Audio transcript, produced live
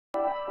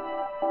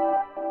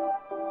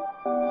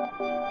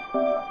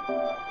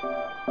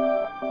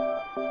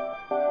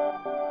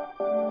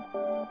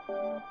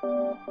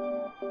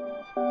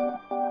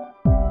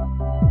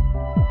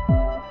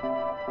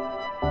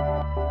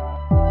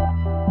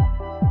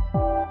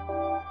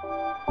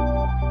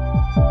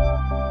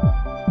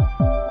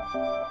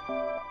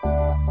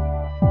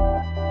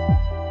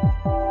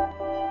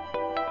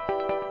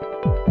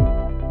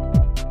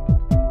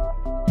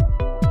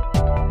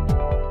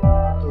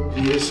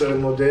essere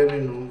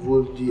moderni non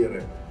vuol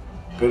dire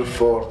per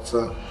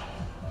forza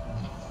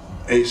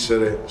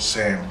essere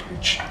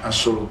semplici,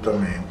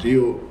 assolutamente.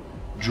 Io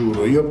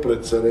giuro, io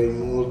apprezzerei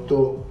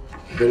molto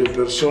delle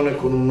persone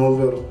con un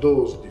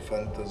overdose di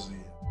fantasia.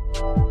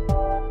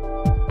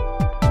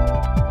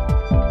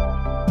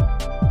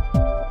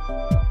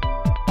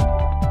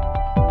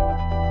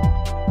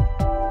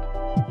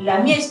 La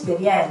mia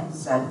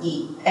esperienza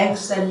di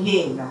ex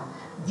allieva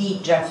di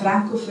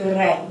Gianfranco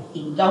Ferré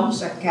in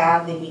Domus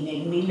Academy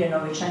nel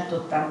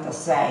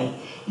 1986,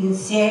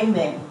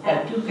 insieme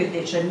al più che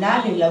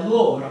decennale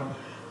lavoro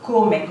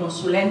come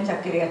consulenta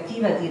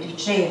creativa di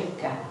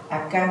ricerca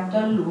accanto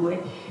a lui,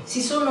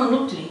 si sono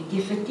nutriti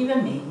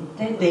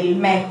effettivamente del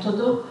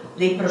metodo,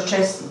 dei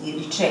processi di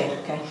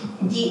ricerca,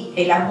 di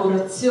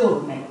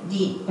elaborazione,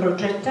 di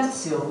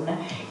progettazione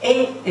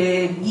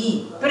e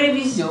di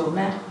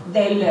previsione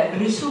del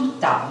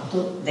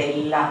risultato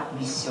della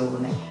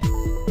visione.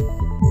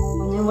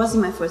 When I was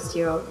in my first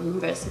year of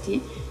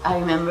university, I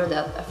remember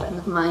that a friend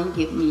of mine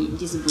gave me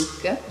this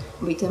book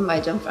written by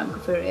Gianfranco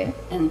Ferré,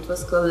 and it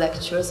was called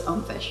Lectures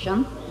on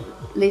Fashion.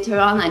 Later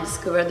on, I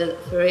discovered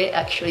that Ferré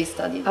actually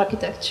studied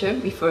architecture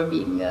before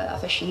being a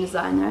fashion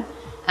designer,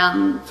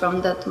 and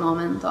from that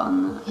moment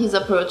on, his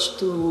approach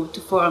to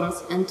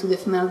forms and to the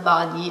female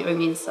body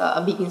remains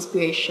a big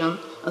inspiration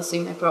also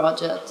in my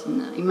project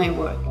and in my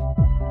work.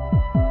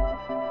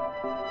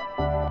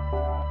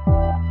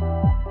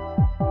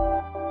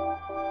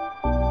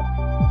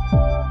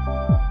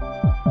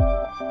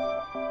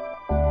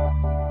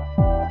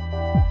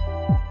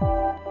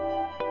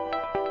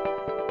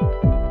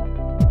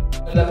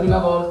 La prima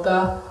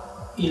volta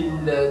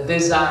il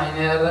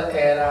designer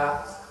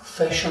era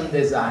fashion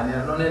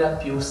designer, non era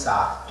più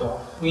sarto,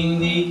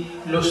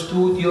 quindi lo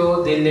studio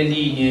delle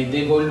linee,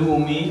 dei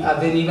volumi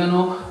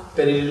avvenivano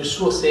per il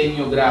suo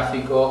segno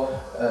grafico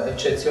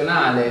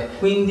eccezionale,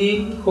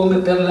 quindi come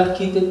per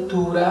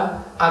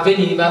l'architettura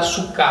avveniva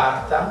su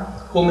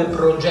carta come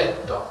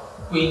progetto,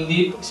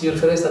 quindi il signor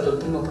Ferré è stato il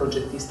primo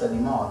progettista di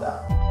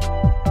moda.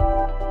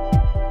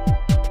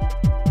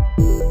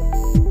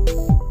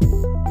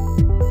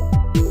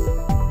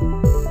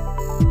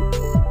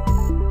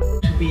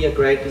 A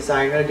great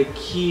designer, the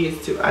key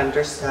is to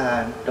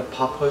understand the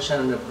proportion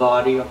and the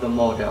body of the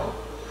model.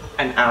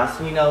 And as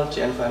we know,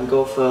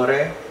 Gianfranco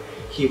Ferré,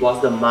 he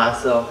was the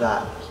master of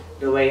that.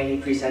 The way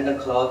he presents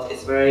the clothes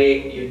is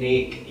very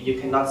unique. You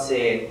cannot see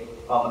it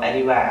from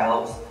anywhere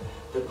else.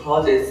 The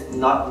cloth is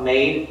not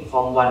made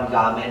from one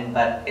garment,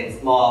 but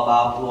it's more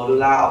about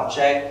modular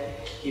object.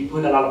 He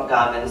put a lot of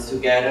garments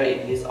together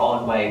in his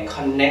own way,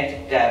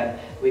 connect them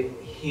with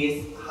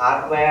his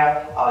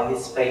hardware or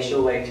his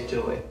spatial way to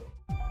do it.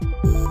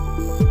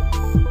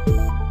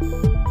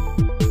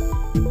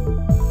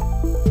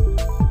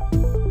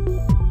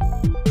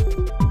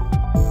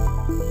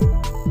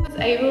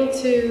 Able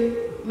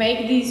to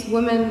make these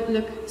women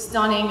look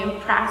stunning,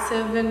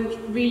 impressive, and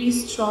really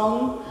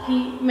strong.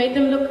 He made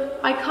them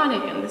look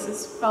iconic, and this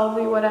is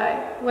probably what I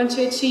want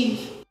to achieve.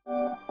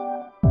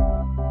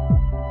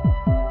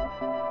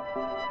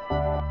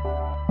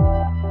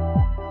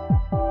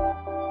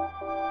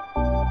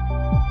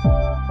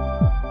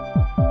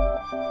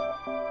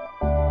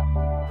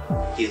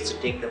 He used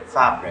to take the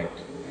fabric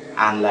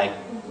and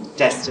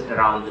test it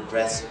around the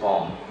dress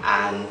form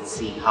and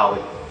see how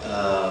it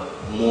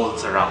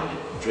molds around it,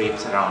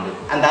 drapes around it.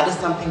 And that is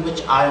something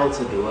which I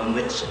also do and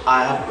which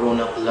I have grown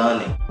up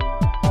learning.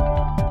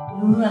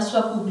 In una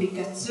sua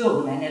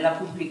pubblicazione, nella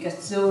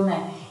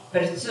pubblicazione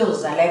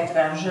preziosa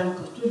Lettre à Jean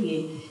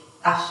Couturier,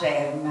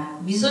 afferma: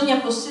 bisogna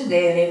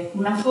possedere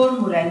una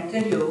formula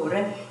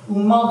interiore,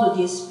 un modo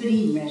di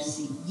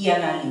esprimersi, di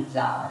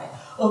analizzare,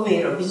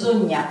 ovvero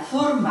bisogna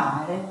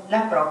formare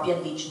la propria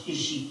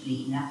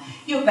disciplina.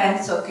 Io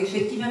penso che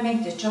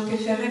effettivamente ciò che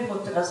Ferré può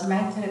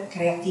trasmettere è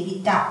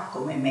creatività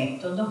come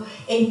metodo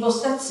e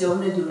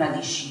impostazione di una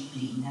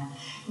disciplina.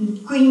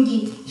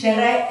 Quindi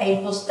Ferré è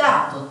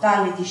impostato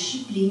tale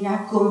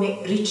disciplina come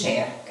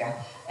ricerca,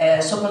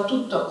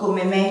 soprattutto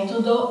come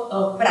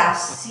metodo,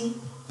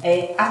 prassi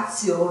e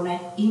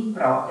azione in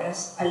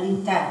progress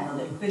all'interno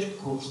del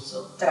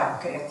percorso tra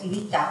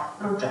creatività,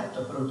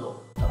 progetto,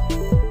 prodotto.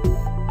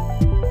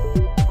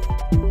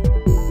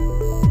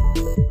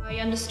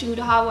 I understood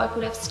how I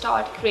could have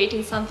started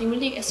creating something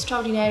really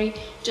extraordinary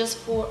just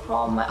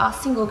from a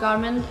single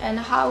garment, and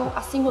how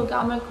a single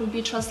garment could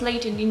be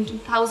translated into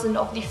thousands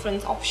of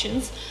different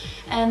options,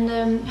 and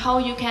how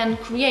you can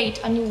create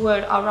a new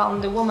world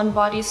around the woman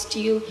body,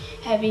 still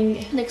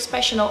having the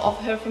expression of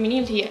her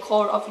femininity at the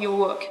core of your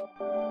work.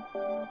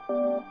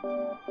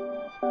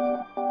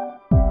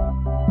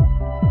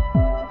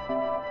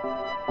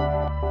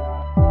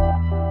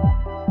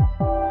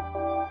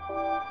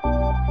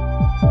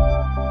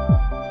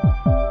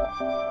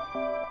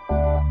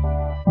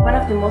 One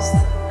of the most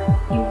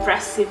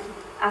impressive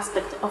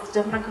aspects of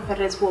Gianfranco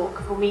Ferré's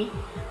work for me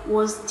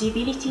was the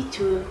ability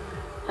to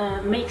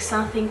make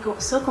something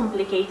so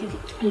complicated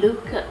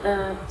look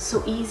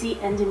so easy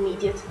and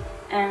immediate.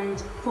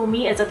 And for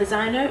me as a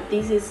designer,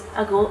 this is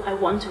a goal I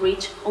want to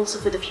reach also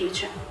for the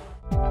future.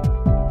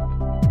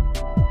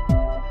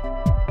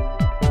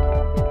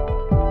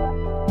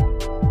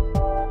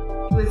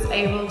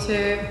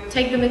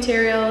 take the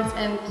materials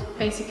and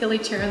basically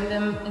turn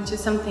them into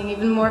something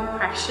even more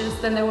precious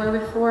than they were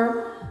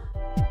before.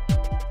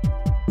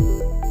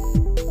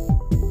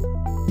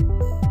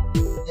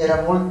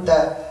 C'era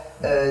molta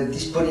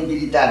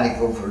disponibilità nei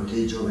confronti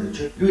dei giovani,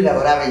 cioè lui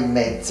lavorava in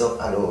mezzo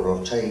a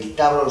loro, cioè il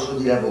tavolo suo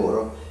di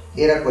lavoro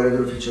era quello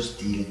dell'ufficio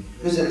stile.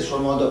 Questo era il suo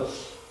modo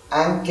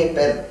anche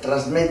per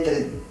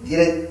trasmettere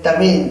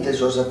direttamente il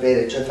suo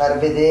sapere, cioè far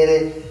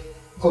vedere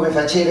come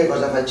faceva e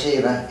cosa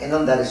faceva e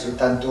non dare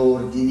soltanto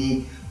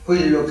ordini.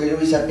 Quello che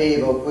lui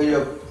sapeva,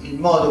 il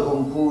modo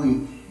con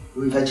cui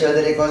lui faceva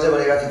delle cose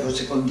voleva che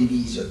fosse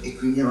condiviso e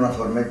quindi era una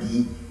forma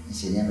di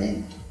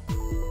insegnamento.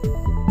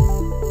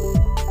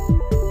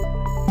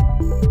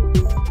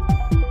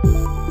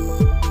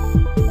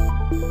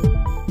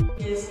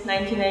 His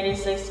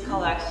 1986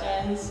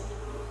 collections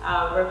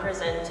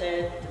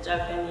represented the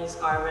Japanese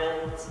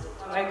garments.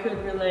 I could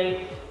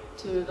relate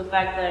to the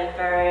fact that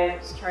Ferre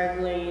is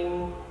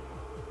traveling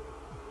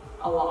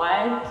a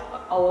lot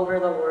all over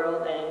the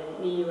world, and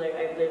me, like,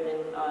 I've lived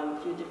in a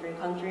few different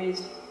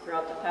countries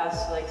throughout the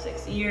past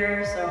 6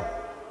 years, so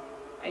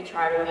I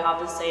try to have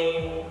the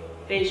same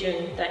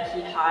vision that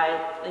he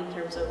had in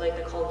terms of the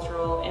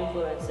cultural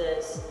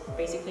influences.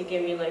 Basically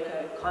gave me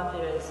a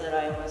confidence that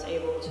I was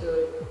able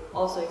to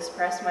also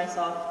express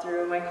myself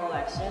through my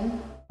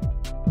collection.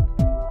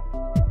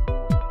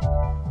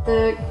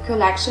 The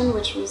collection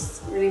which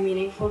was really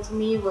meaningful to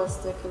me was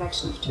the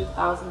collection of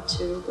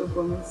 2002, the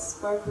women's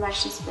wear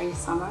collection,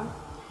 spring-summer.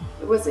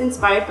 It was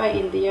inspired by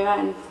India,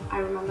 and I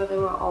remember there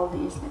were all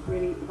these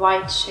really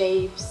white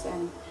shapes,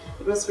 and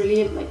it was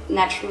really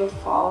natural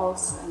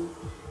falls and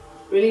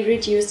really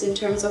reduced in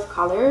terms of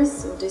colors.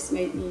 So this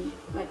made me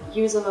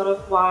use a lot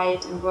of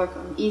white and work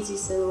on easy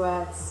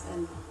silhouettes,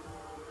 and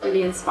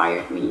really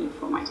inspired me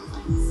for my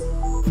designs.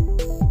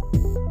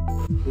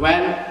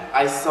 When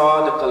I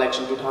saw the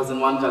collection,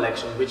 2001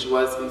 collection, which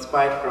was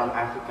inspired from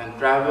African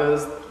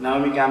travels,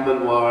 Naomi Campbell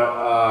wore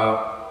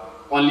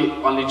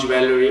only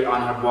jewelry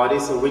on her body,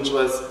 so which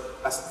was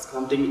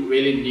something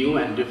really new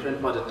and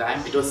different for the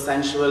time. It was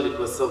sensual, it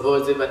was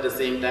subversive at the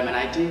same time, and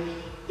I think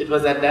it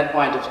was at that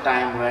point of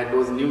time where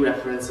those new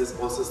references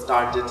also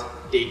started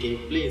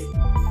taking place.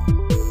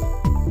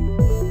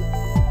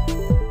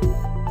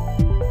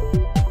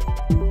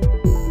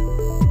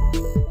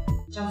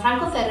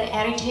 Gianfranco Ferré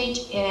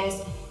heritage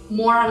is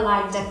more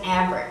alive than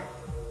ever,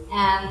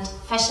 and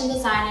fashion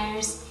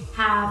designers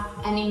have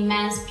an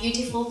immense,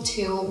 beautiful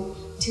tool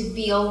to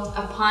build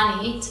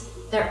upon it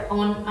their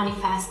own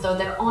manifesto,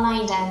 their own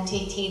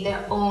identity,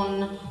 their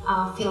own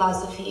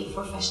philosophy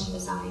for fashion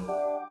design.